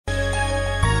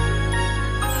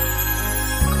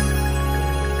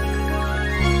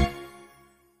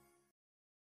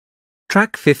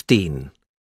Track 15.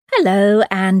 Hello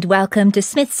and welcome to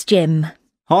Smith's Gym.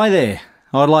 Hi there.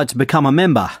 I'd like to become a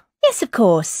member. Yes, of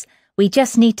course. We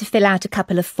just need to fill out a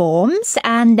couple of forms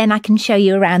and then I can show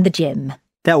you around the gym.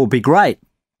 That would be great.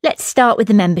 Let's start with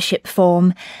the membership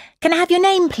form. Can I have your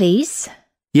name, please?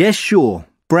 Yes, sure.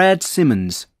 Brad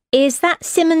Simmons. Is that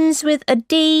Simmons with a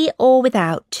D or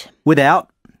without? Without.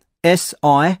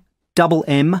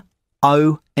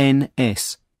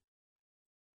 S-I-M-M-O-N-S.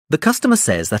 The customer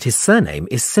says that his surname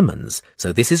is Simmons,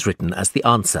 so this is written as the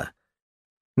answer.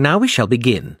 Now we shall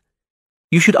begin.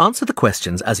 You should answer the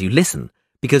questions as you listen,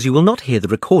 because you will not hear the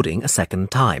recording a second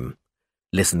time.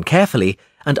 Listen carefully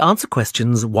and answer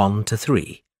questions 1 to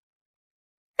 3.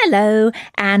 Hello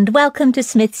and welcome to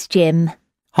Smith's Gym.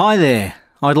 Hi there.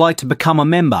 I'd like to become a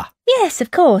member. Yes,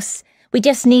 of course. We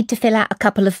just need to fill out a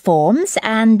couple of forms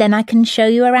and then I can show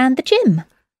you around the gym.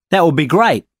 That would be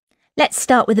great. Let's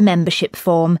start with the membership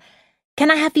form.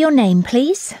 Can I have your name,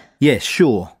 please? Yes,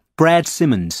 sure. Brad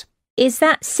Simmons. Is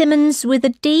that Simmons with a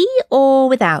D or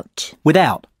without?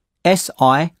 Without.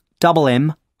 S-I-M-M-O-N-S.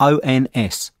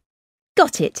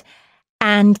 Got it.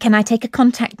 And can I take a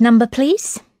contact number,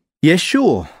 please? Yes,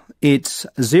 sure. It's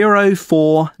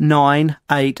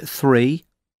 04983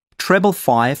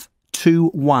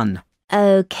 55521.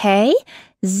 OK.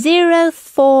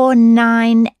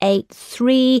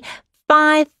 04983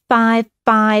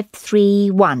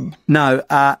 55531. No,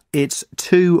 it's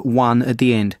 21 at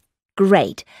the end.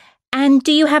 Great. And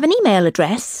do you have an email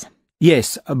address?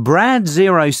 Yes,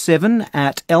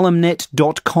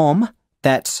 brad07@elemnet.com.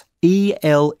 That's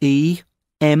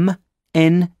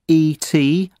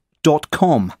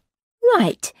ELEMNET.com.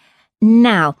 Right.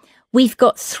 Now, we've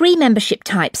got 3 membership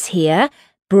types here.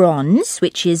 Bronze,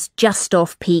 which is just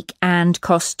off peak and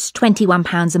costs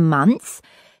 £21 a month.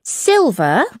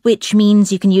 Silver, which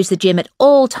means you can use the gym at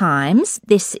all times.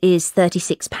 This is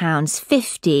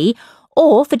 £36.50.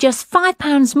 Or for just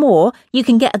 £5 more, you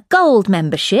can get a gold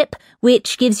membership,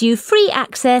 which gives you free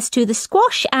access to the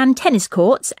squash and tennis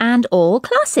courts and all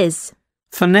classes.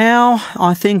 For now,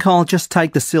 I think I'll just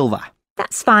take the silver.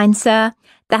 That's fine, sir.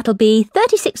 That'll be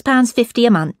 £36.50 a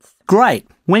month. Great.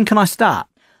 When can I start?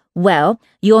 Well,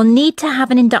 you'll need to have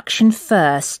an induction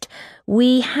first.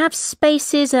 We have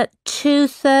spaces at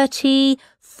 2:30,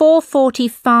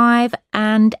 4:45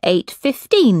 and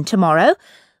 8:15 tomorrow.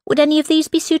 Would any of these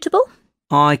be suitable?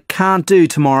 I can't do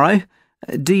tomorrow.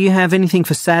 Do you have anything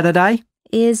for Saturday?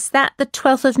 Is that the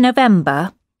 12th of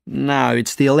November? No,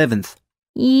 it's the 11th.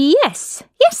 Yes,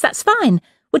 that's fine.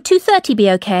 Would 2:30 be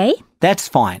okay? That's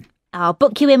fine. I'll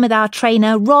book you in with our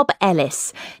trainer, Rob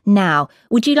Ellis. Now,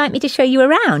 would you like me to show you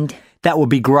around? That would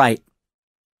be great.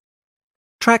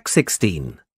 Track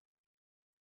 16.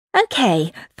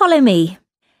 OK, follow me.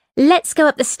 Let's go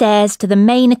up the stairs to the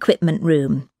main equipment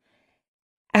room.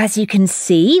 As you can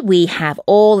see, we have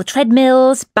all the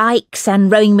treadmills, bikes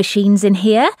and rowing machines in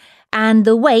here, and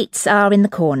the weights are in the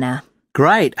corner.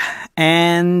 Great.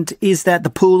 And is that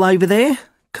the pool over there?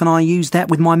 Can I use that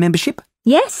with my membership?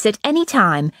 Yes, at any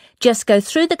time. Just go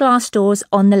through the glass doors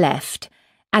on the left.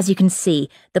 As you can see,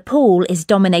 the pool is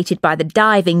dominated by the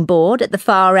diving board at the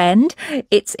far end.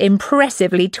 It's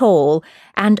impressively tall.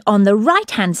 And on the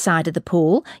right-hand side of the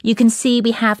pool, you can see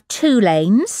we have 2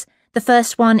 lanes. The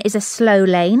first one is a slow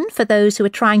lane for those who are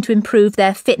trying to improve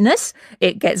their fitness.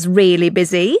 It gets really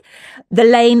busy. The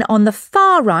lane on the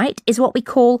far right is what we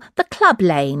call the club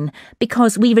lane,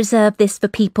 because we reserve this for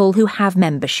people who have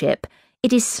membership.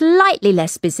 It is slightly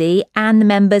less busy and the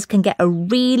members can get a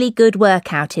really good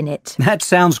workout in it. That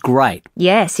sounds great.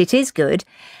 Yes, it is good.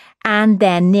 And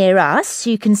then near us,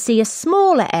 you can see a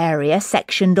smaller area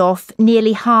sectioned off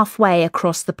nearly halfway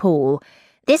across the pool.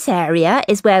 This area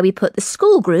is where we put the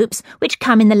school groups which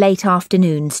come in the late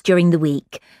afternoons during the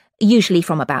week, usually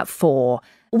from about 4.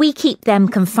 We keep them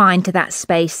confined to that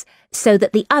space so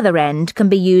that the other end can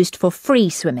be used for free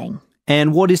swimming.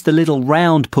 And what is the little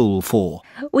round pool for?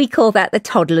 We call that the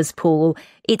toddler's pool.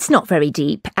 It's not very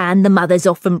deep and the mothers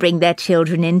often bring their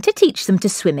children in to teach them to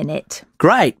swim in it.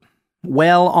 Great.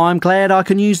 Well, I'm glad I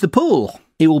can use the pool.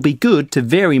 It will be good to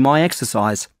vary my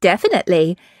exercise.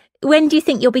 Definitely. When do you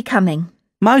think you'll be coming?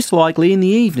 Most likely in the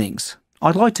evenings.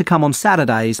 I'd like to come on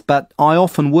Saturdays, but I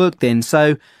often work then,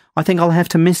 so I think I'll have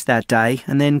to miss that day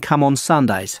and then come on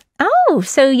Sundays. Oh,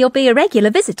 so you'll be a regular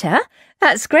visitor?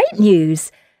 That's great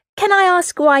news. Can I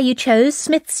ask why you chose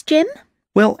Smith's Gym?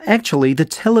 Well, actually, the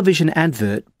television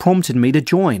advert prompted me to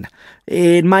join.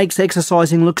 It makes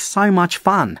exercising look so much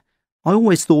fun. I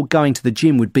always thought going to the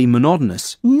gym would be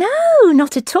monotonous. No,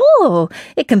 not at all.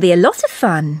 It can be a lot of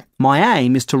fun. My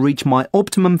aim is to reach my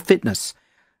optimum fitness.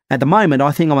 At the moment,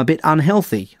 I think I'm a bit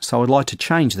unhealthy, so I'd like to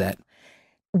change that.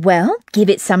 Well, give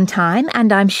it some time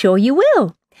and I'm sure you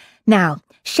will. Now,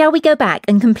 shall we go back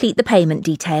and complete the payment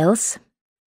details?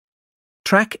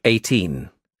 Track 18.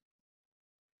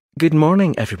 Good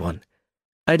morning, everyone.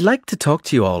 I'd like to talk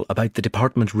to you all about the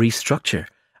department restructure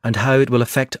and how it will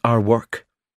affect our work.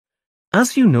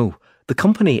 As you know, the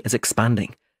company is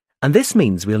expanding, and this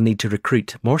means we'll need to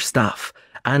recruit more staff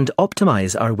and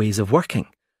optimise our ways of working.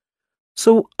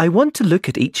 So I want to look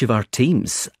at each of our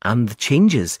teams and the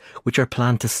changes which are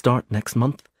planned to start next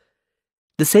month.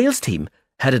 The sales team,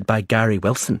 headed by Gary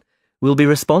Wilson, will be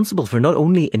responsible for not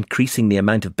only increasing the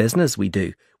amount of business we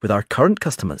do with our current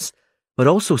customers, but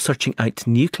also searching out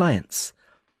new clients.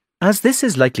 As this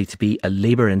is likely to be a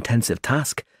labour-intensive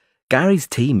task, Gary's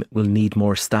team will need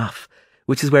more staff,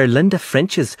 which is where Linda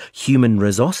French's human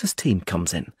resources team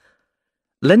comes in.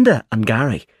 Linda and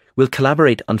Gary will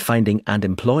collaborate on finding and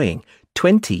employing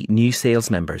 20 new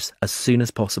sales members as soon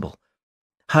as possible.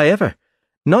 However,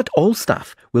 not all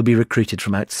staff will be recruited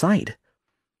from outside.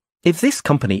 If this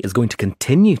company is going to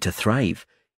continue to thrive,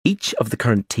 each of the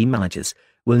current team managers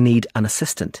will need an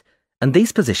assistant, and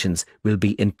these positions will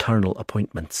be internal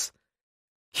appointments.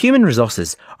 Human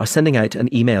Resources are sending out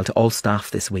an email to all staff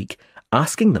this week,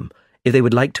 asking them if they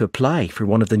would like to apply for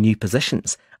one of the new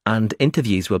positions, and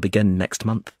interviews will begin next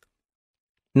month.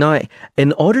 Now,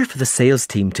 in order for the sales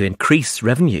team to increase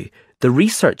revenue, the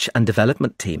research and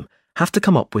development team have to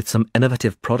come up with some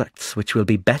innovative products which will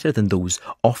be better than those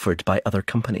offered by other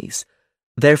companies.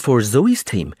 Therefore, Zoe's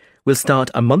team will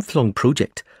start a month-long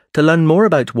project to learn more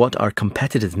about what our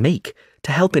competitors make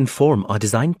to help inform our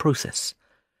design process.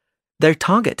 Their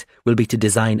target will be to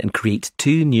design and create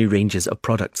 2 new ranges of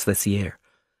products this year.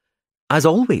 As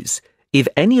always, if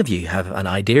any of you have an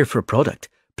idea for a product,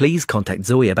 please contact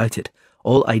Zoe about it.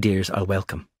 All ideas are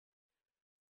welcome.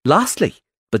 Lastly,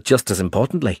 but just as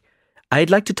importantly,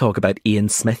 I'd like to talk about Ian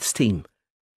Smith's team.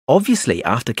 Obviously,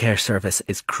 aftercare service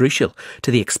is crucial to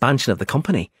the expansion of the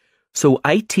company, so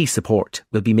IT support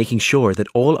will be making sure that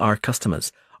all our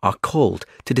customers are called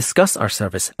to discuss our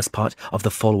service as part of the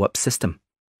follow-up system.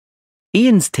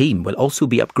 Ian's team will also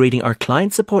be upgrading our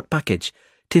client support package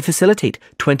to facilitate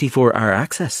 24-hour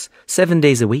access, 7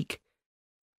 days a week.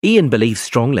 Ian believes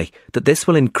strongly that this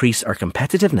will increase our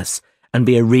competitiveness and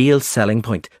be a real selling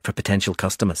point for potential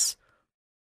customers.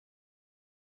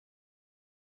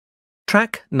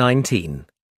 Track 19.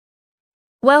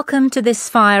 Welcome to this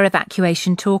fire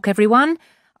evacuation talk, everyone.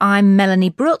 I'm Melanie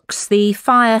Brooks, the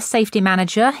Fire Safety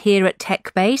Manager here at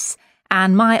Tech Base,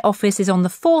 and my office is on the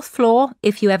 4th floor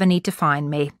if you ever need to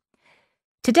find me.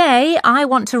 Today, I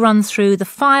want to run through the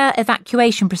fire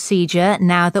evacuation procedure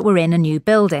now that we're in a new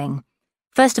building.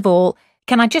 First of all,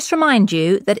 can I just remind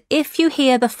you that if you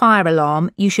hear the fire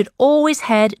alarm, you should always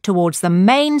head towards the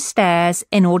main stairs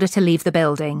in order to leave the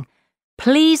building.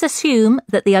 Please assume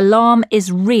that the alarm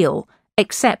is real,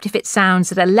 except if it sounds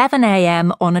at 11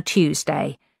 a.m. on a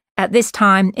Tuesday. At this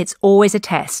time, it's always a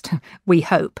test, we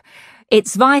hope.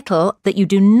 It's vital that you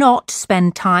do not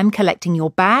spend time collecting your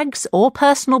bags or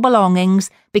personal belongings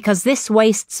because this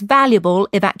wastes valuable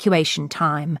evacuation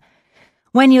time.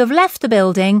 When you have left the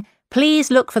building,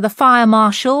 please look for the fire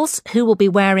marshals who will be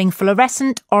wearing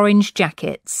fluorescent orange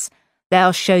jackets.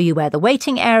 They'll show you where the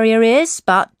waiting area is,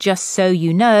 but just so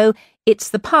you know, it's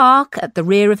the park at the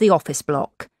rear of the office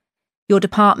block. Your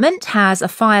department has a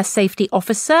fire safety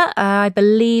officer, I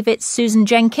believe it's Susan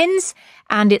Jenkins,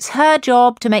 and it's her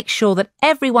job to make sure that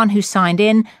everyone who signed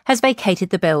in has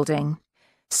vacated the building.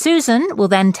 Susan will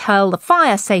then tell the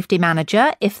fire safety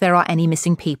manager if there are any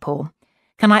missing people.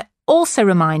 Can I also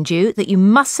remind you that you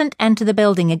mustn't enter the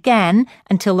building again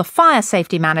until the fire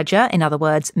safety manager, in other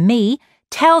words, me,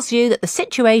 tells you that the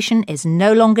situation is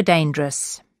no longer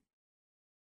dangerous.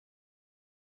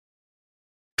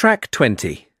 Track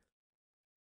 20.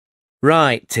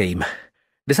 Right, team.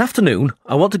 This afternoon,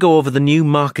 I want to go over the new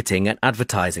marketing and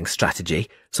advertising strategy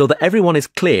so that everyone is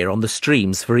clear on the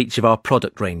streams for each of our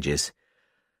product ranges.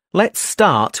 Let's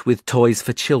start with toys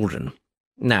for children.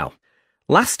 Now,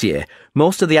 last year,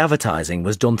 most of the advertising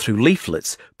was done through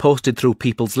leaflets posted through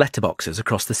people's letterboxes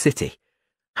across the city.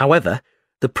 However,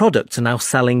 the products are now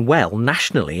selling well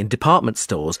nationally in department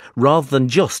stores rather than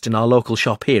just in our local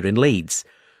shop here in Leeds.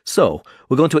 So,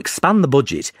 we're going to expand the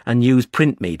budget and use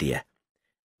print media.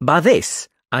 By this,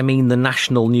 I mean the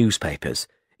national newspapers,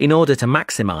 in order to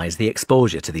maximise the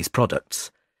exposure to these products.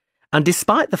 And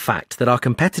despite the fact that our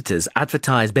competitors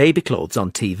advertise baby clothes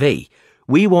on TV,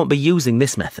 we won't be using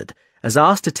this method, as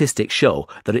our statistics show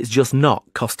that it's just not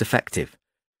cost-effective.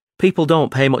 People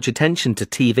don't pay much attention to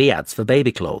TV ads for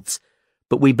baby clothes,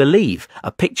 but we believe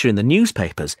a picture in the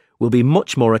newspapers will be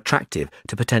much more attractive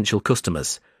to potential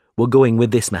customers. We're going with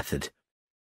this method.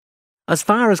 As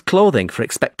far as clothing for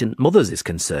expectant mothers is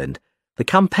concerned, the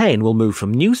campaign will move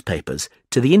from newspapers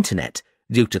to the internet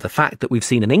due to the fact that we've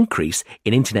seen an increase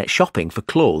in internet shopping for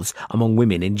clothes among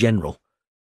women in general.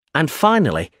 And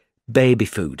finally, baby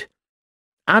food.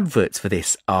 Adverts for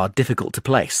this are difficult to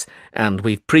place, and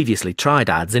we've previously tried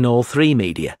ads in all three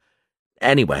media.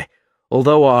 Anyway,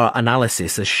 although our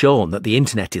analysis has shown that the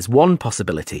internet is one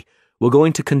possibility, we're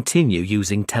going to continue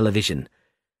using television.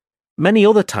 Many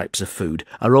other types of food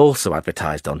are also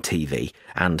advertised on TV,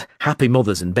 and happy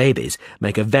mothers and babies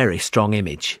make a very strong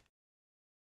image.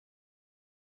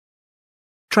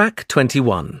 Track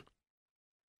 21.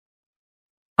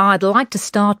 I'd like to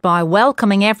start by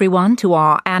welcoming everyone to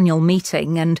our annual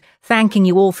meeting and thanking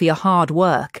you all for your hard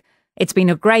work. It's been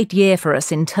a great year for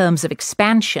us in terms of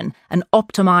expansion and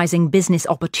optimising business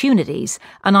opportunities,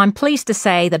 and I'm pleased to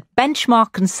say that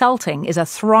Benchmark Consulting is a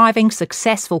thriving,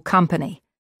 successful company.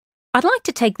 I'd like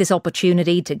to take this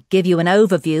opportunity to give you an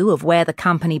overview of where the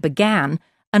company began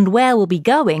and where we'll be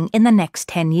going in the next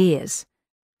 10 years.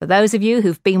 For those of you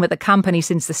who've been with the company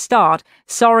since the start,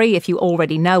 sorry if you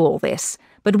already know all this,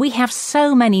 but we have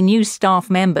so many new staff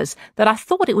members that I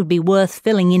thought it would be worth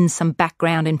filling in some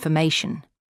background information.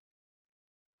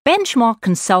 Benchmark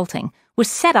Consulting was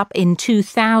set up in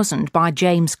 2000 by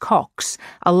James Cox,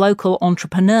 a local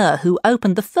entrepreneur who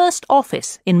opened the first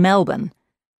office in Melbourne.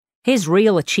 His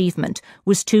real achievement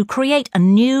was to create a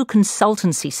new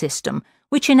consultancy system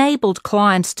which enabled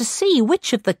clients to see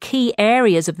which of the key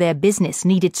areas of their business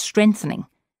needed strengthening.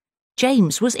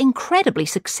 James was incredibly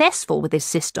successful with his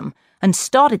system and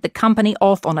started the company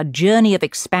off on a journey of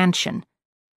expansion.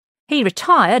 He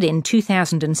retired in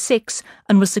 2006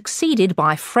 and was succeeded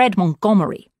by Fred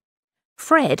Montgomery.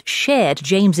 Fred shared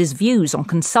James's views on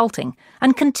consulting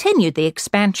and continued the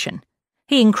expansion.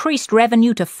 He increased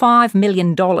revenue to $5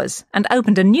 million and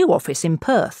opened a new office in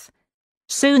Perth.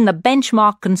 Soon the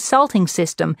Benchmark Consulting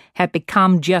system had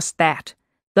become just that,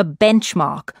 the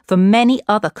benchmark for many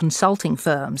other consulting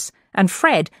firms, and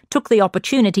Fred took the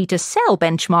opportunity to sell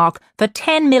Benchmark for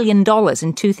 $10 million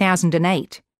in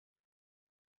 2008.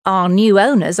 Our new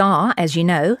owners are, as you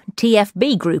know,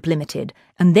 TFB Group Limited,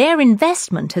 and their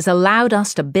investment has allowed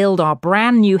us to build our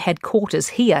brand new headquarters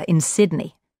here in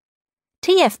Sydney.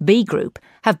 TFB Group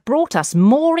have brought us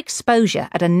more exposure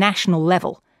at a national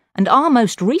level, and our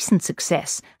most recent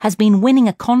success has been winning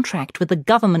a contract with the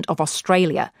Government of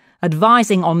Australia,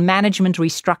 advising on management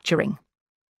restructuring.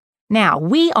 Now,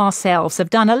 we ourselves have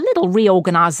done a little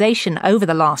reorganisation over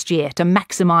the last year to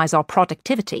maximise our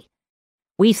productivity.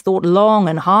 We've thought long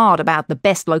and hard about the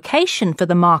best location for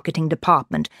the marketing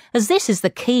department, as this is the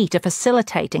key to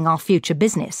facilitating our future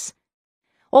business.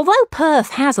 Although Perth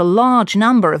has a large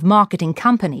number of marketing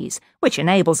companies, which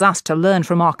enables us to learn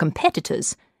from our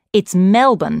competitors, it's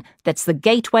Melbourne that's the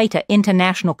gateway to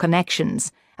international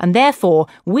connections, and therefore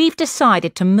we've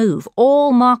decided to move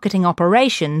all marketing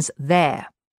operations there.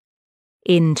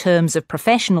 In terms of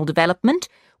professional development,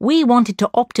 we wanted to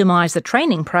optimise the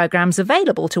training programs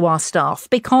available to our staff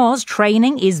because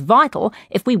training is vital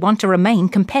if we want to remain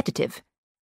competitive.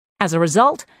 As a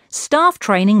result, staff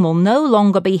training will no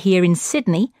longer be here in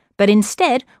Sydney, but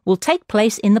instead will take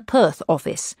place in the Perth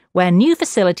office, where new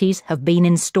facilities have been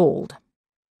installed.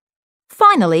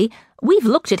 Finally, we've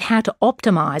looked at how to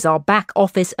optimise our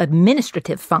back-office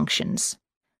administrative functions.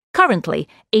 Currently,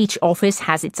 each office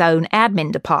has its own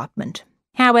admin department.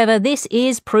 However, this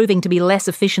is proving to be less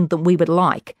efficient than we would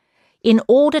like. In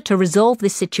order to resolve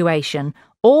this situation,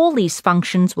 all these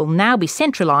functions will now be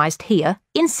centralised here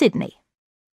in Sydney.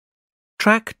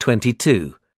 Track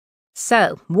 22.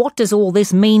 So, what does all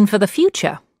this mean for the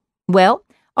future? Well,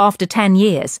 after 10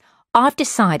 years, I've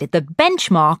decided that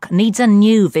Benchmark needs a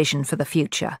new vision for the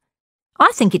future.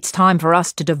 I think it's time for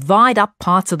us to divide up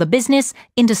parts of the business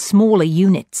into smaller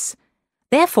units.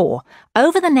 Therefore,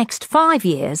 over the next 5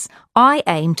 years, I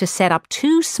aim to set up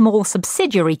 2 small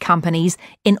subsidiary companies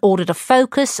in order to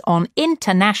focus on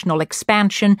international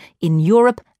expansion in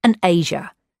Europe and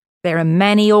Asia. There are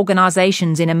many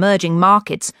organisations in emerging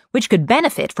markets which could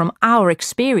benefit from our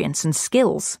experience and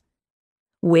skills.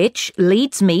 Which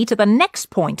leads me to the next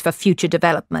point for future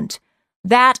development,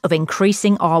 that of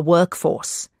increasing our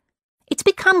workforce. It's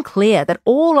become clear that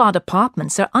all our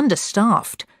departments are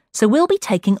understaffed, so we'll be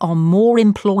taking on more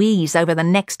employees over the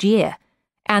next year.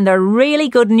 And the really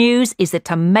good news is that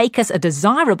to make us a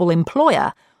desirable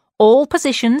employer, all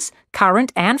positions,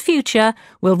 current and future,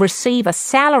 will receive a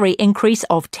salary increase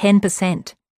of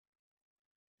 10%.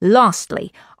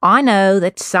 Lastly, I know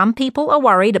that some people are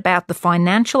worried about the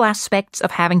financial aspects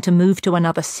of having to move to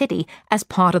another city as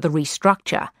part of the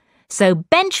restructure. So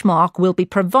Benchmark will be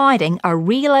providing a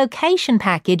relocation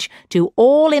package to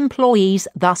all employees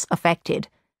thus affected.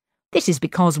 This is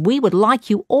because we would like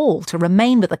you all to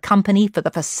remain with the company for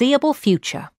the foreseeable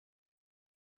future.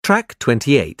 Track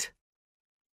 28.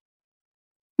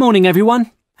 Morning,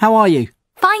 everyone. How are you?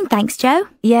 Fine, thanks, Joe.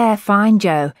 Yeah, fine,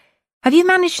 Joe. Have you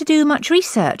managed to do much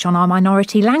research on our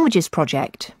minority languages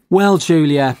project? Well,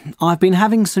 Julia, I've been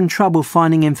having some trouble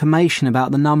finding information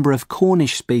about the number of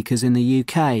Cornish speakers in the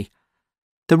UK.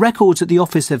 The records at the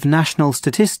Office of National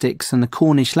Statistics and the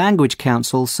Cornish Language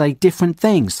Council say different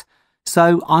things,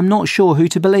 so I'm not sure who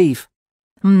to believe.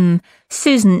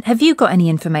 Susan, have you got any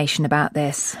information about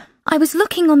this? I was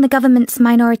looking on the government's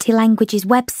minority languages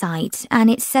website, and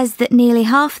it says that nearly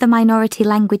half the minority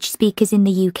language speakers in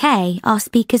the UK are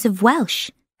speakers of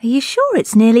Welsh. Are you sure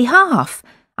it's nearly half?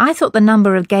 I thought the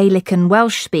number of Gaelic and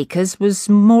Welsh speakers was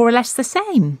more or less the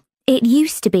same. It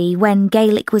used to be when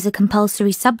Gaelic was a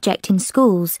compulsory subject in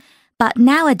schools, but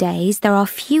nowadays there are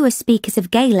fewer speakers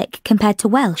of Gaelic compared to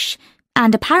Welsh.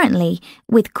 And apparently,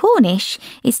 with Cornish,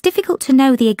 it's difficult to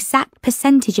know the exact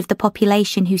percentage of the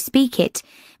population who speak it,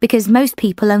 because most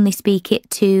people only speak it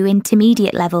to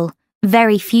intermediate level.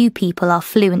 Very few people are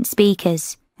fluent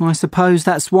speakers. I suppose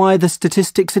that's why the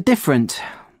statistics are different.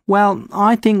 Well,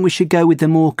 I think we should go with the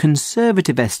more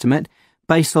conservative estimate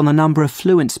based on the number of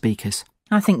fluent speakers.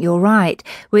 I think you're right,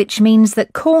 which means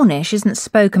that Cornish isn't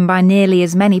spoken by nearly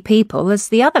as many people as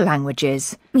the other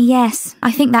languages. Yes,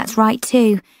 I think that's right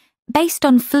too. Based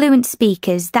on fluent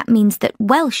speakers, that means that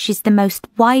Welsh is the most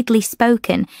widely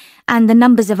spoken, and the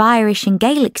numbers of Irish and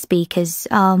Gaelic speakers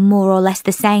are more or less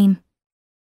the same.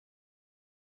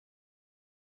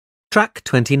 Track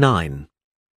 29.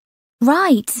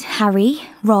 Right, Harry,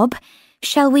 Rob,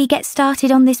 shall we get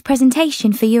started on this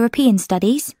presentation for European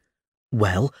studies?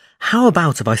 Well, how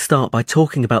about if I start by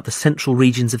talking about the central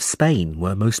regions of Spain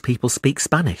where most people speak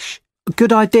Spanish?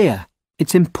 Good idea.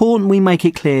 It's important we make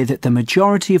it clear that the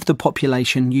majority of the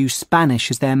population use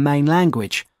Spanish as their main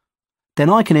language. Then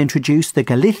I can introduce the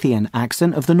Galician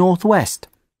accent of the northwest.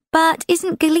 But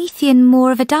isn't Galician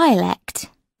more of a dialect?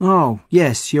 Oh,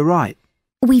 yes, you're right.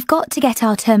 We've got to get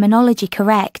our terminology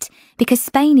correct, because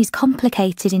Spain is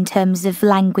complicated in terms of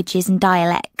languages and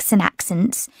dialects and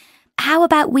accents. How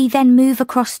about we then move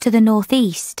across to the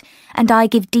northeast, and I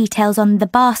give details on the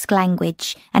Basque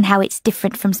language and how it's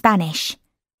different from Spanish?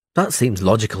 That seems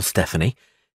logical, Stephanie.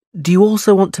 Do you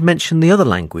also want to mention the other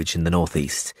language in the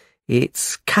northeast?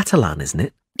 It's Catalan, isn't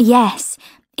it? Yes.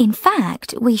 In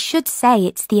fact, we should say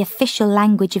it's the official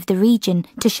language of the region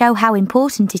to show how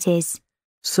important it is.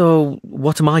 So,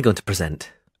 what am I going to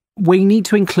present? We need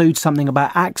to include something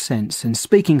about accents and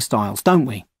speaking styles, don't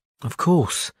we? Of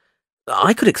course.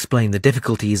 I could explain the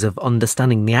difficulties of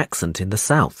understanding the accent in the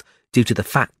south due to the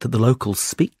fact that the locals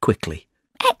speak quickly.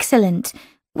 Excellent.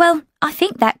 Well, I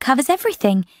think that covers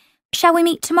everything. Shall we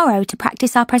meet tomorrow to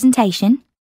practice our presentation?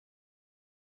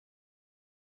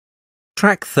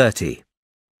 Track 30.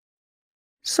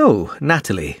 So,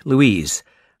 Natalie, Louise,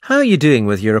 how are you doing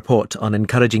with your report on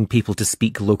encouraging people to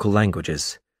speak local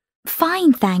languages?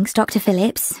 Fine, thanks, Dr.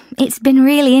 Phillips. It's been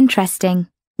really interesting.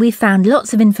 We've found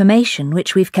lots of information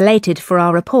which we've collated for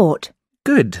our report.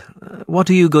 Good. What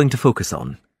are you going to focus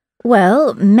on?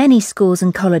 Well, many schools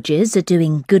and colleges are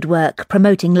doing good work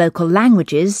promoting local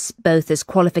languages, both as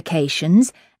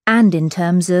qualifications and in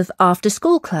terms of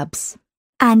after-school clubs.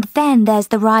 And then there's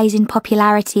the rise in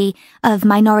popularity of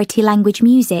minority language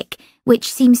music,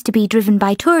 which seems to be driven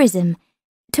by tourism.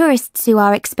 Tourists who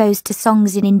are exposed to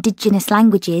songs in indigenous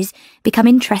languages become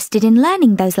interested in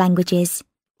learning those languages.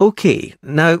 OK,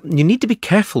 now you need to be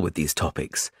careful with these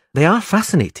topics. They are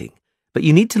fascinating, but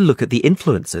you need to look at the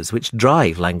influences which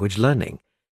drive language learning.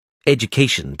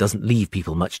 Education doesn't leave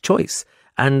people much choice,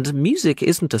 and music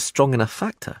isn't a strong enough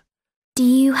factor. Do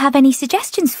you have any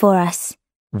suggestions for us?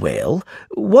 Well,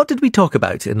 what did we talk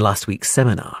about in last week's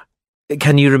seminar?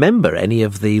 Can you remember any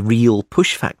of the real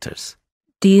push factors?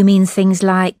 Do you mean things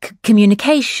like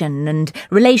communication and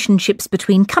relationships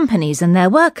between companies and their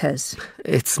workers?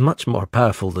 It's much more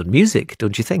powerful than music,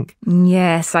 don't you think?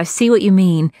 Yes, I see what you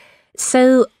mean.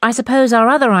 So I suppose our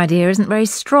other idea isn't very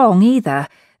strong either.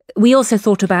 We also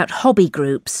thought about hobby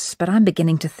groups, but I'm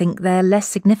beginning to think they're less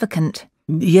significant.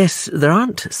 Yes, there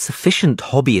aren't sufficient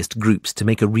hobbyist groups to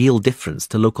make a real difference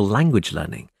to local language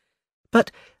learning. But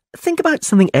think about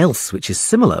something else which is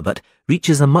similar but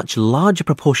reaches a much larger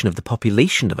proportion of the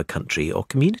population of a country or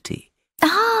community.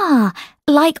 Ah,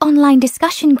 like online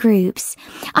discussion groups.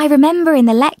 I remember in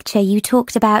the lecture you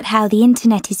talked about how the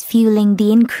internet is fueling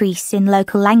the increase in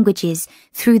local languages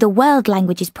through the World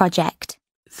Languages Project.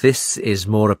 This is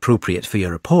more appropriate for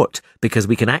your report because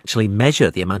we can actually measure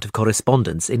the amount of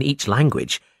correspondence in each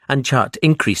language and chart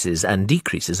increases and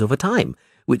decreases over time,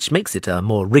 which makes it a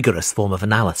more rigorous form of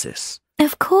analysis.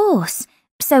 Of course.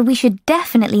 So we should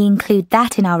definitely include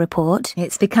that in our report.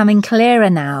 It's becoming clearer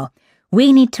now.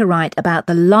 We need to write about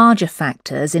the larger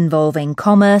factors involving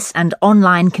commerce and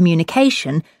online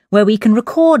communication where we can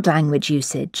record language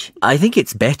usage. I think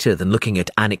it's better than looking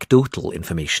at anecdotal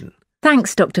information.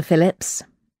 Thanks, Dr. Phillips.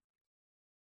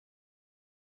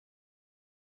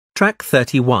 Track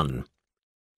 31.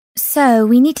 So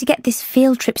we need to get this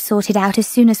field trip sorted out as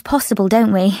soon as possible,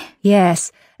 don't we?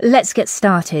 Yes, let's get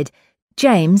started.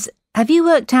 James, have you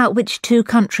worked out which 2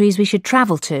 countries we should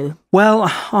travel to? Well,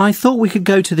 I thought we could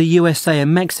go to the USA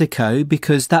and Mexico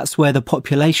because that's where the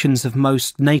populations of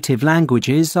most native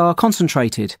languages are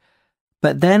concentrated.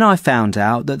 But then I found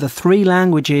out that the 3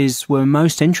 languages we're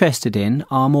most interested in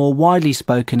are more widely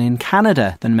spoken in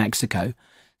Canada than Mexico,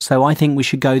 so I think we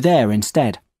should go there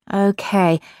instead.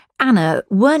 OK. Anna,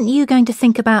 weren't you going to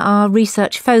think about our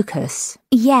research focus?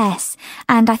 Yes,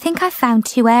 and I think I've found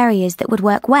 2 areas that would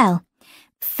work well.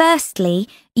 Firstly,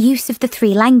 use of the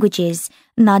 3 languages,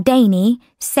 Nardini,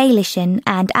 Salishan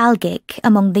and Algic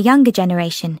among the younger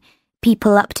generation,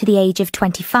 people up to the age of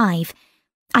 25.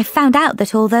 I found out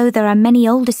that although there are many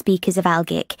older speakers of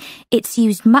Algic, it's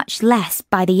used much less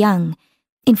by the young.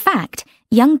 In fact,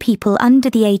 young people under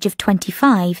the age of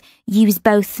 25 use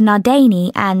both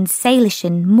Nardini and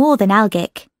Salishan more than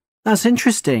Algic. That's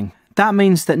interesting. That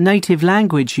means that native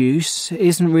language use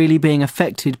isn't really being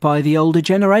affected by the older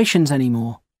generations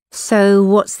anymore. So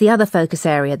what's the other focus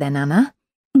area then, Anna?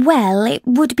 Well, it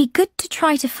would be good to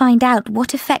try to find out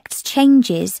what affects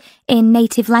changes in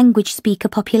native language speaker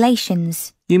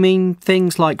populations. You mean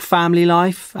things like family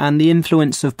life and the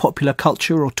influence of popular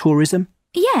culture or tourism?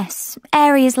 Yes,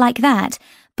 areas like that,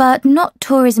 but not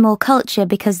tourism or culture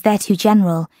because they're too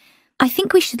general. I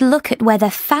think we should look at whether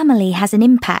family has an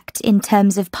impact in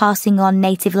terms of passing on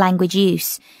native language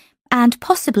use, and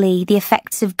possibly the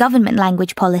effects of government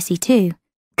language policy too.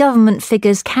 Government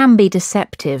figures can be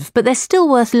deceptive, but they're still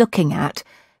worth looking at.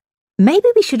 Maybe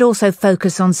we should also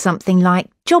focus on something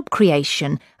like job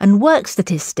creation and work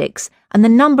statistics and the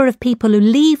number of people who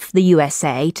leave the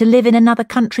USA to live in another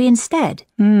country instead.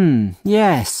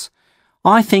 Yes.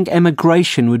 I think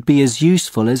emigration would be as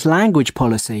useful as language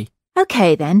policy.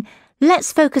 OK then,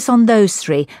 let's focus on those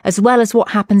 3 as well as what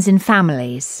happens in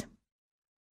families.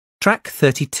 Track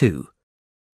 32.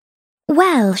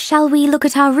 Well, shall we look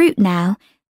at our route now?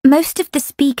 Most of the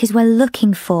speakers we're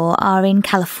looking for are in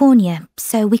California,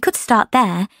 so we could start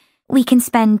there. We can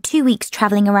spend 2 weeks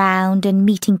travelling around and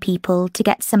meeting people to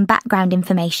get some background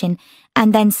information,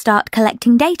 and then start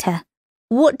collecting data.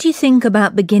 What do you think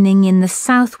about beginning in the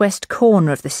southwest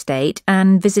corner of the state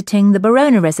and visiting the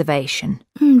Barona Reservation?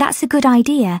 That's a good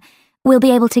idea. We'll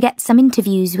be able to get some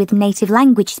interviews with native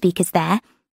language speakers there.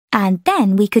 And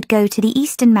then we could go to the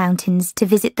Eastern Mountains to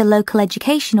visit the local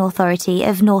education authority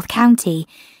of North County.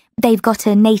 They've got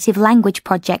a native language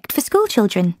project for school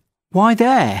children. Why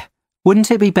there? Wouldn't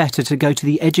it be better to go to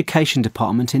the education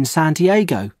department in San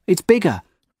Diego? It's bigger.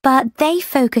 But they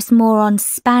focus more on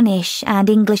Spanish and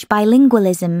English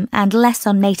bilingualism and less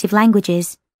on native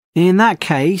languages. In that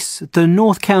case, the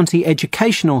North County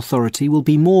Education Authority will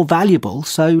be more valuable,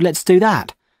 so let's do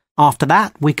that. After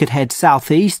that, we could head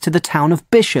southeast to the town of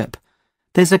Bishop.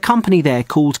 There's a company there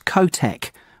called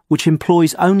Cotec, which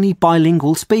employs only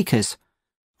bilingual speakers.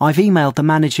 I've emailed the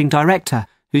managing director,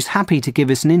 who's happy to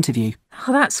give us an interview.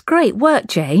 Oh, that's great work,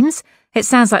 James. It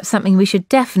sounds like something we should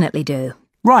definitely do.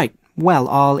 Right. Well,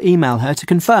 I'll email her to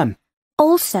confirm.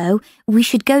 Also, we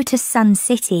should go to Sun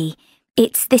City.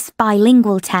 It's this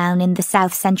bilingual town in the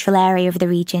south-central area of the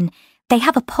region. They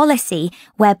have a policy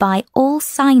whereby all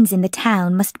signs in the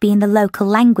town must be in the local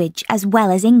language as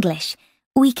well as English.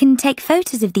 We can take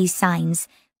photos of these signs.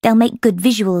 They'll make good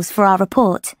visuals for our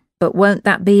report. But won't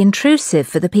that be intrusive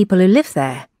for the people who live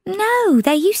there? No,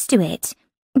 they're used to it.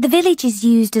 The village is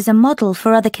used as a model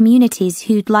for other communities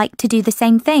who'd like to do the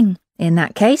same thing. In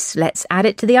that case, let's add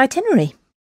it to the itinerary.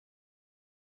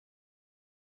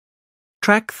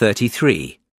 Track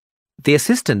 33. The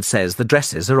assistant says the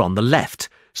dresses are on the left,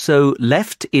 so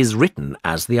left is written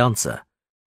as the answer.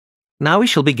 Now we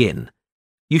shall begin.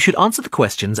 You should answer the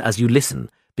questions as you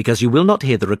listen, because you will not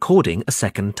hear the recording a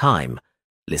second time.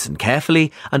 Listen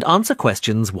carefully and answer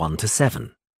questions 1 to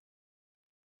 7.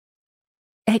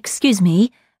 Excuse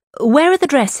me, where are the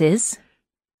dresses?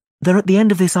 They're at the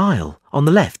end of this aisle, on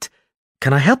the left.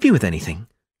 Can I help you with anything?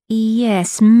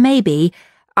 Yes, maybe.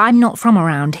 I'm not from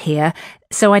around here,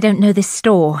 so I don't know this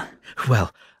store.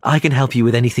 Well, I can help you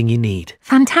with anything you need.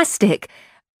 Fantastic.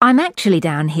 I'm actually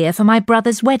down here for my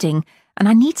brother's wedding, and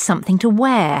I need something to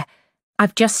wear.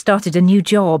 I've just started a new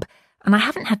job, and I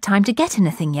haven't had time to get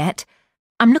anything yet.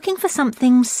 I'm looking for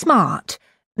something smart.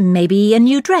 Maybe a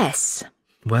new dress.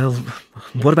 Well,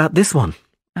 what about this one?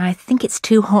 I think it's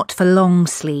too hot for long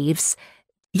sleeves.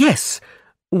 Yes.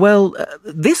 Well,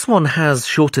 this one has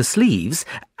shorter sleeves,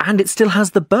 and it still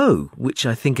has the bow, which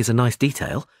I think is a nice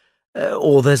detail.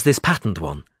 Or there's this patterned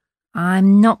one.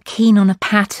 I'm not keen on a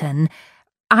pattern.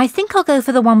 I think I'll go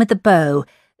for the one with the bow.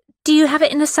 Do you have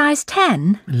it in a size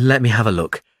 10? Let me have a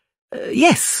look.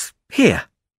 Yes, here.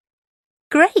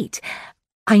 Great.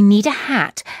 I need a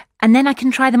hat, and then I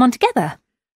can try them on together.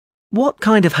 What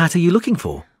kind of hat are you looking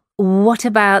for? What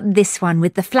about this one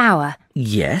with the flower?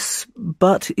 Yes,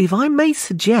 but if I may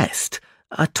suggest,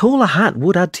 a taller hat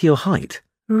would add to your height.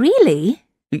 Really?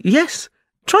 Yes,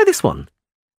 try this one.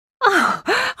 Oh,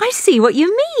 I see what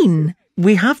you mean.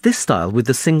 We have this style with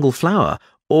the single flower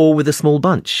or with a small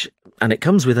bunch, and it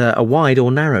comes with a wide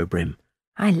or narrow brim.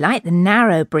 I like the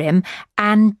narrow brim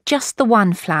and just the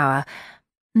one flower.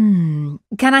 Can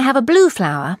I have a blue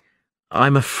flower?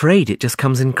 I'm afraid it just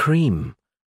comes in cream.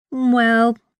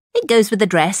 Well, it goes with the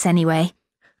dress anyway.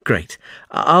 Great.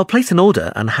 I'll place an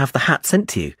order and have the hat sent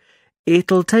to you.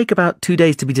 It'll take about 2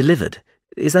 days to be delivered.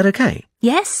 Is that okay?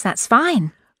 Yes, that's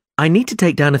fine. I need to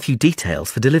take down a few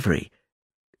details for delivery.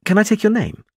 Can I take your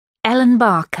name? Ellen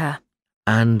Barker.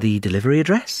 And the delivery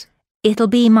address? It'll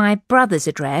be my brother's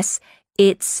address.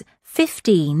 It's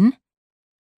 14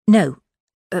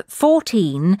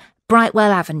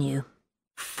 Brightwell Avenue.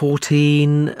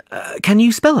 14... can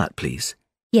you spell that, please?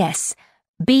 Yes.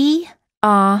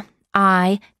 BRIGHTWELL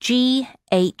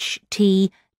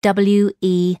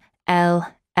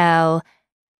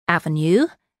Avenue,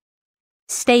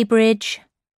 Staybridge,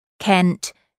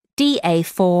 Kent,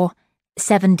 DA4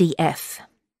 7DF.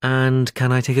 And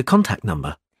can I take a contact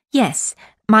number? Yes,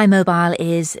 my mobile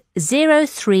is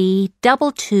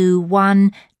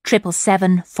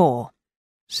 0322177774.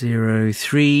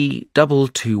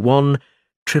 03221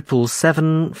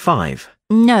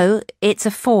 No, it's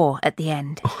a 4 at the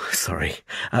end. Oh, sorry,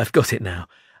 I've got it now.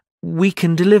 We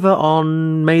can deliver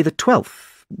on May the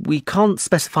 12th. We can't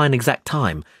specify an exact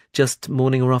time, just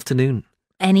morning or afternoon.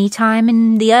 Any time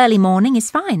in the early morning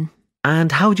is fine.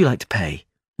 And how would you like to pay?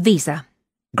 Visa.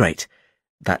 Great.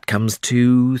 That comes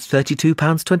to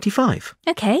 £32.25.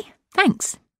 OK,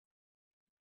 thanks.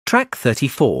 Track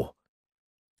 34.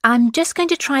 I'm just going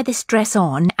to try this dress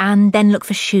on and then look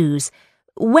for shoes.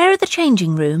 Where are the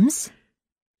changing rooms?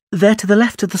 They're to the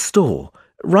left of the store,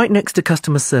 right next to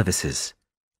customer services.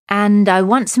 And I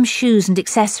want some shoes and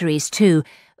accessories too.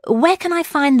 Where can I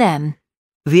find them?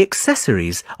 The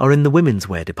accessories are in the women's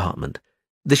wear department.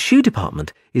 The shoe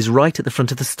department is right at the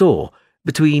front of the store,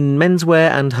 between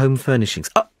menswear and home furnishings.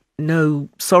 Oh, no,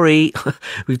 sorry.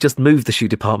 We've just moved the shoe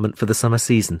department for the summer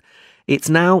season. It's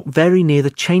now very near the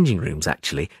changing rooms,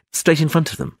 actually, straight in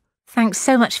front of them. Thanks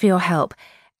so much for your help.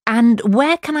 And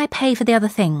where can I pay for the other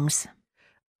things?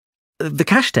 The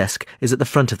cash desk is at the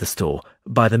front of the store,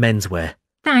 by the menswear.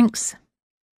 Thanks.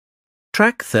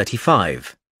 Track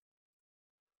 35.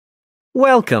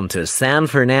 Welcome to San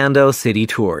Fernando City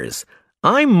Tours.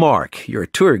 I'm Mark, your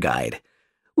tour guide.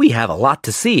 We have a lot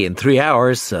to see in 3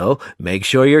 hours, so make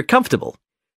sure you're comfortable.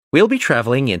 We'll be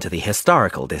traveling into the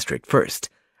historical district first,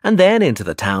 and then into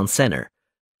the town center.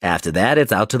 After that,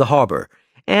 it's out to the harbor,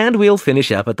 and we'll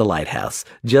finish up at the lighthouse,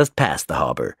 just past the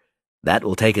harbor. That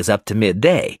will take us up to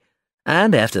midday,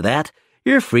 and after that,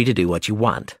 you're free to do what you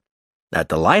want. At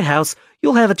the lighthouse,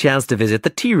 you'll have a chance to visit the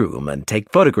tea room and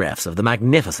take photographs of the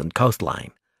magnificent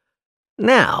coastline.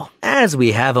 Now, as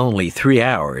we have only 3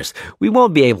 hours, we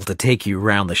won't be able to take you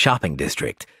around the shopping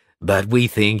district, but we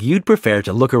think you'd prefer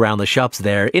to look around the shops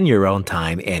there in your own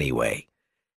time anyway.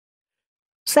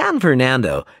 San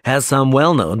Fernando has some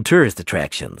well-known tourist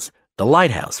attractions, the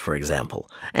lighthouse, for example,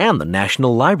 and the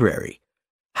National Library.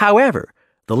 However,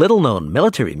 the little-known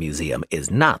military museum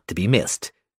is not to be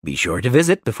missed. Be sure to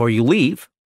visit before you leave.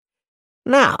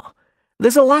 Now,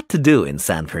 there's a lot to do in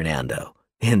San Fernando.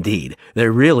 Indeed,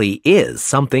 there really is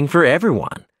something for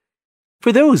everyone.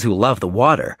 For those who love the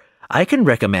water, I can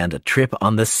recommend a trip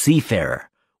on the Seafarer,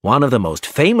 one of the most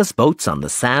famous boats on the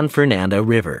San Fernando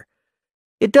River.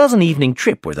 It does an evening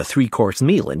trip with a 3-course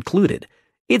meal included.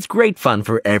 It's great fun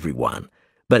for everyone,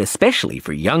 but especially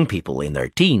for young people in their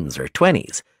teens or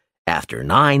 20s. After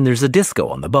 9, there's a disco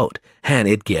on the boat, and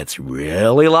it gets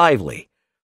really lively.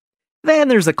 Then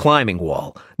there's a climbing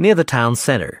wall near the town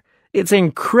center. It's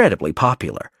incredibly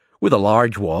popular, with a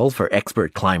large wall for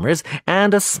expert climbers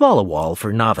and a smaller wall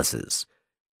for novices.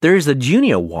 There's a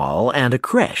junior wall and a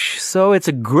creche, so it's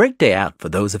a great day out for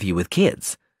those of you with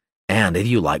kids. And if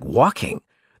you like walking,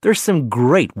 there's some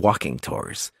great walking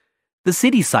tours. The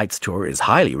City Sights tour is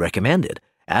highly recommended,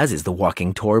 as is the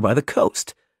walking tour by the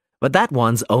coast. But that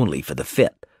one's only for the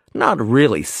fit, not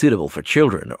really suitable for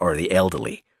children or the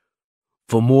elderly.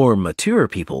 For more mature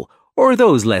people, or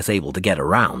those less able to get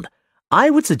around, I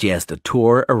would suggest a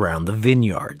tour around the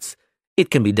vineyards. It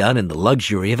can be done in the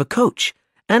luxury of a coach,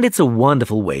 and it's a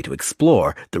wonderful way to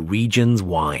explore the region's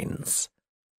wines.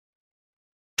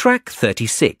 Track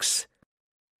 36.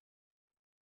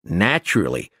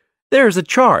 Naturally, there's a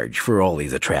charge for all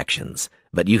these attractions,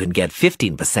 but you can get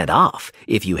 15% off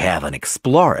if you have an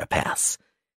Explorer pass.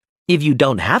 If you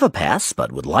don't have a pass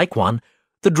but would like one,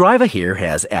 the driver here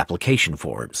has application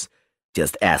forms.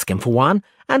 Just ask him for one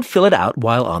and fill it out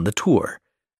while on the tour.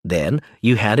 Then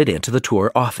you hand it into the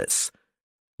tour office.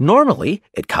 Normally,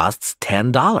 it costs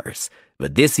 $10,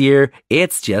 but this year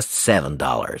it's just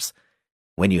 $7.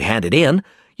 When you hand it in,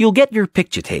 you'll get your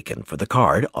picture taken for the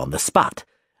card on the spot,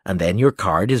 and then your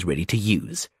card is ready to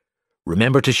use.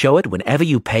 Remember to show it whenever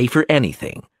you pay for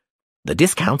anything. The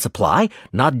discounts apply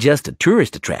not just to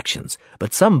tourist attractions,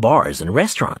 but some bars and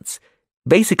restaurants.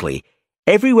 Basically,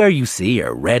 everywhere you see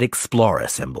a red Explorer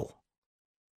symbol.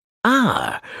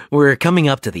 We're coming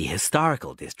up to the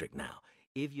historical district now.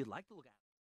 If you'd like to look at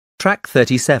Track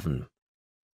 37.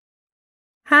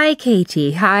 Hi,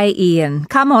 Katie. Hi, Ian.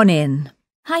 Come on in.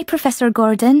 Hi, Professor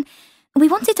Gordon. We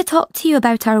wanted to talk to you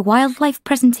about our wildlife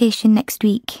presentation next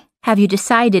week. Have you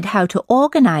decided how to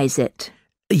organise it?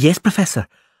 Yes, Professor.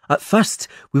 At first,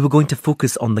 we were going to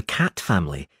focus on the cat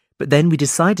family, but then we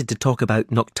decided to talk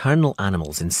about nocturnal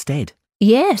animals instead.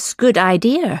 Yes, good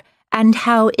idea. And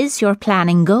how is your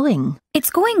planning going?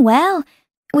 It's going well.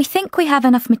 We think we have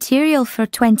enough material for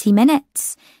 20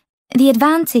 minutes. The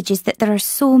advantage is that there are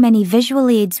so many visual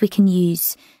aids we can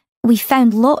use. We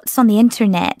found lots on the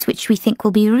internet which we think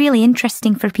will be really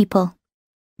interesting for people.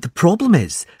 The problem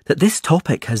is that this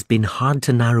topic has been hard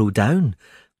to narrow down.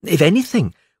 If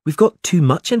anything, we've got too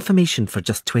much information for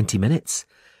just 20 minutes.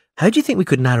 How do you think we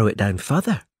could narrow it down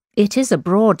further? It is a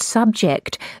broad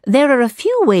subject. There are a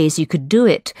few ways you could do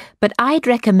it, but I'd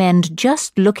recommend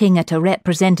just looking at a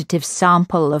representative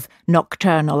sample of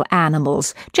nocturnal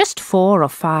animals, just 4 or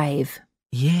 5.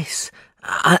 Yes,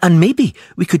 and maybe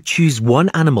we could choose one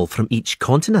animal from each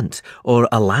continent, or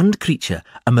a land creature,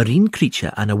 a marine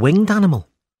creature, and a winged animal.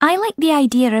 I like the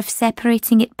idea of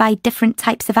separating it by different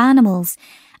types of animals.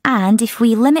 And if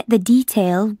we limit the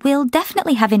detail, we'll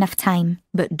definitely have enough time.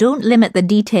 But don't limit the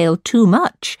detail too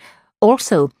much.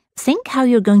 Also, think how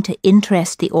you're going to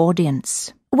interest the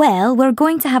audience. Well, we're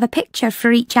going to have a picture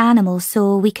for each animal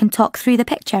so we can talk through the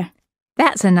picture.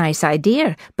 That's a nice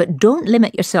idea, but don't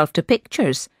limit yourself to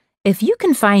pictures. If you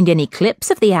can find any clips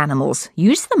of the animals,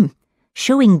 use them.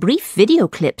 Showing brief video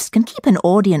clips can keep an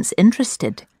audience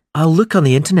interested. I'll look on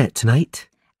the internet tonight.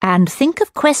 And think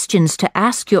of questions to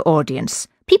ask your audience.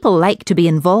 People like to be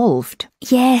involved.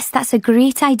 Yes, that's a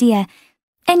great idea.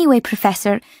 Anyway,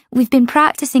 Professor, we've been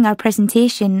practicing our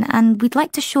presentation and we'd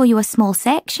like to show you a small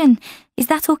section. Is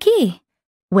that okay?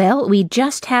 Well, we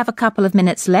just have a couple of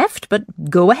minutes left, but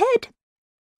go ahead.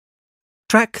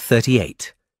 Track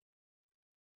 38.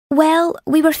 Well,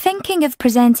 we were thinking of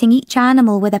presenting each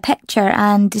animal with a picture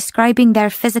and describing their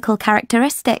physical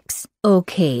characteristics.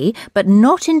 Okay, but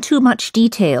not in too much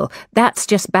detail. That's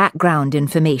just background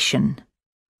information.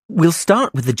 We'll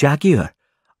start with the jaguar.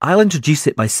 I'll introduce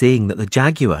it by saying that the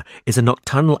jaguar is a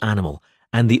nocturnal animal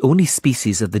and the only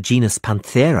species of the genus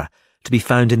Panthera to be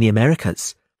found in the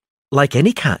Americas. Like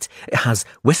any cat, it has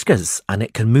whiskers and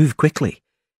it can move quickly.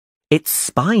 Its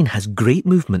spine has great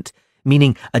movement,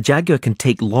 meaning a jaguar can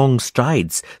take long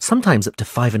strides, sometimes up to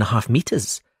 5.5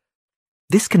 meters.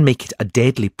 This can make it a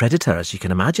deadly predator, as you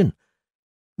can imagine.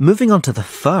 Moving on to the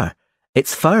fur,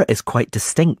 its fur is quite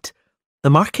distinct. The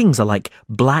markings are like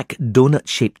black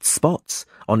donut-shaped spots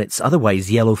on its otherwise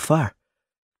yellow fur.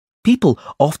 People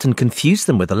often confuse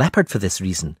them with a leopard for this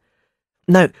reason.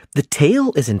 Now, the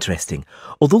tail is interesting.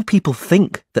 Although people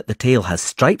think that the tail has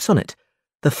stripes on it,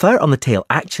 the fur on the tail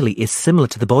actually is similar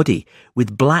to the body,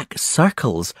 with black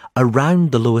circles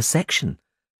around the lower section.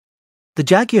 The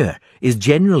jaguar is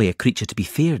generally a creature to be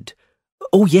feared.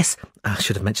 Oh yes, I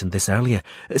should have mentioned this earlier.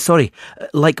 Sorry,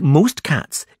 like most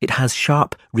cats, it has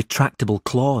sharp, retractable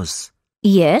claws.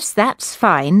 Yes, that's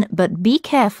fine, but be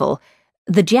careful.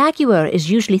 The jaguar is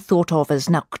usually thought of as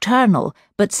nocturnal,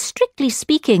 but strictly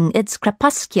speaking, it's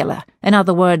crepuscular. In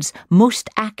other words, most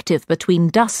active between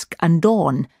dusk and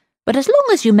dawn. But as long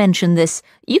as you mention this,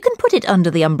 you can put it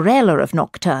under the umbrella of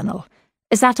nocturnal.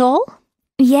 Is that all?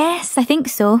 Yes, I think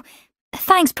so.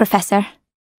 Thanks, Professor.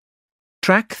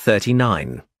 Track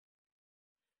 39.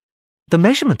 The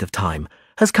measurement of time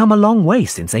has come a long way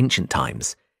since ancient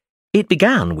times. It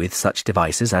began with such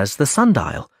devices as the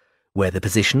sundial, where the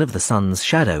position of the sun's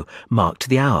shadow marked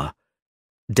the hour.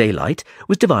 Daylight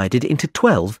was divided into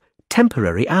 12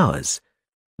 temporary hours.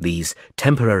 These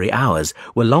temporary hours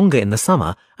were longer in the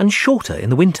summer and shorter in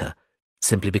the winter,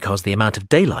 simply because the amount of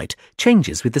daylight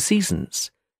changes with the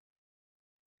seasons.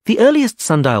 The earliest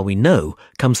sundial we know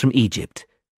comes from Egypt.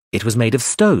 It was made of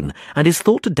stone and is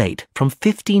thought to date from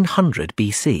 1500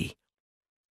 BC.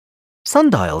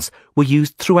 Sundials were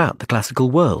used throughout the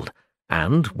classical world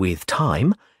and, with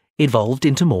time, evolved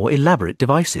into more elaborate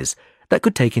devices that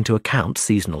could take into account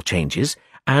seasonal changes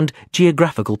and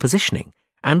geographical positioning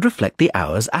and reflect the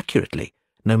hours accurately,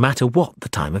 no matter what the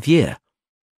time of year.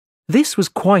 This was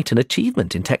quite an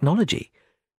achievement in technology.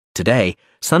 Today,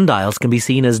 sundials can be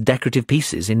seen as decorative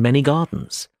pieces in many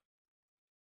gardens.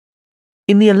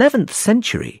 In the 11th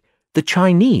century, the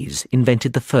Chinese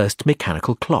invented the first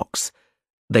mechanical clocks.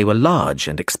 They were large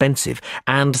and expensive,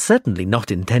 and certainly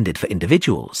not intended for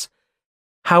individuals.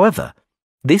 However,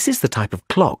 this is the type of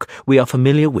clock we are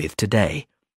familiar with today.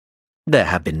 There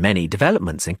have been many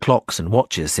developments in clocks and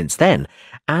watches since then,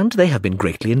 and they have been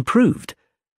greatly improved.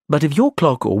 But if your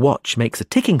clock or watch makes a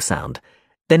ticking sound,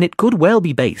 then it could well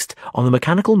be based on the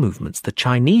mechanical movements the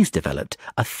Chinese developed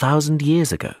 1,000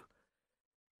 years ago.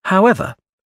 However,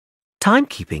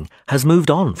 timekeeping has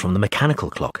moved on from the mechanical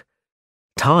clock.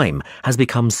 Time has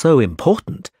become so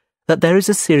important that there is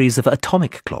a series of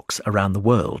atomic clocks around the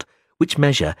world which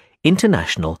measure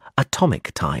international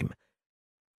atomic time.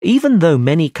 Even though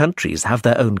many countries have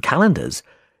their own calendars,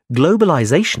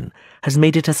 globalization has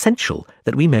made it essential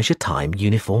that we measure time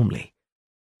uniformly.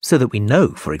 So that we know,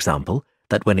 for example,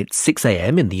 that when it's 6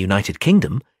 a.m. in the United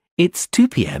Kingdom, it's 2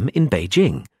 p.m. in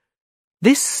Beijing.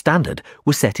 This standard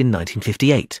was set in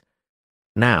 1958.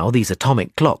 Now these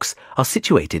atomic clocks are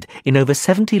situated in over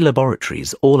 70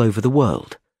 laboratories all over the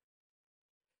world.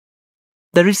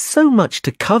 There is so much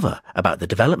to cover about the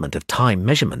development of time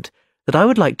measurement that I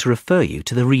would like to refer you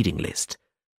to the reading list.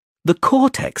 The core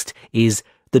text is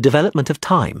The Development of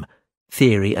Time,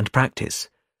 Theory and Practice,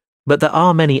 but there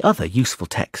are many other useful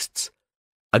texts.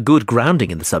 A good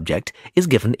grounding in the subject is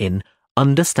given in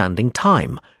Understanding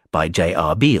Time by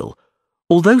J.R. Beale.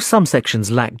 Although some sections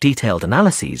lack detailed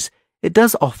analyses, it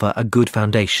does offer a good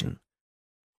foundation.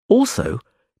 Also,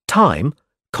 Time,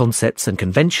 Concepts and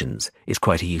Conventions is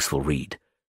quite a useful read.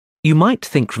 You might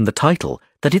think from the title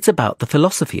that it's about the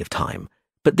philosophy of time,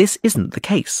 but this isn't the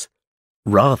case.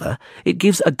 Rather, it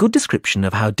gives a good description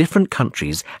of how different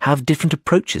countries have different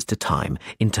approaches to time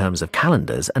in terms of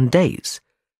calendars and days.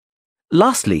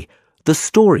 Lastly, The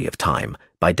Story of Time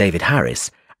by David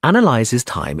Harris analyses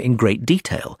time in great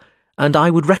detail, and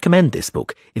I would recommend this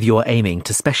book if you are aiming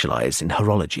to specialize in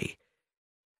horology.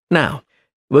 Now,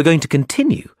 we're going to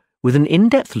continue with an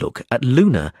in-depth look at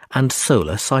lunar and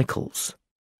solar cycles.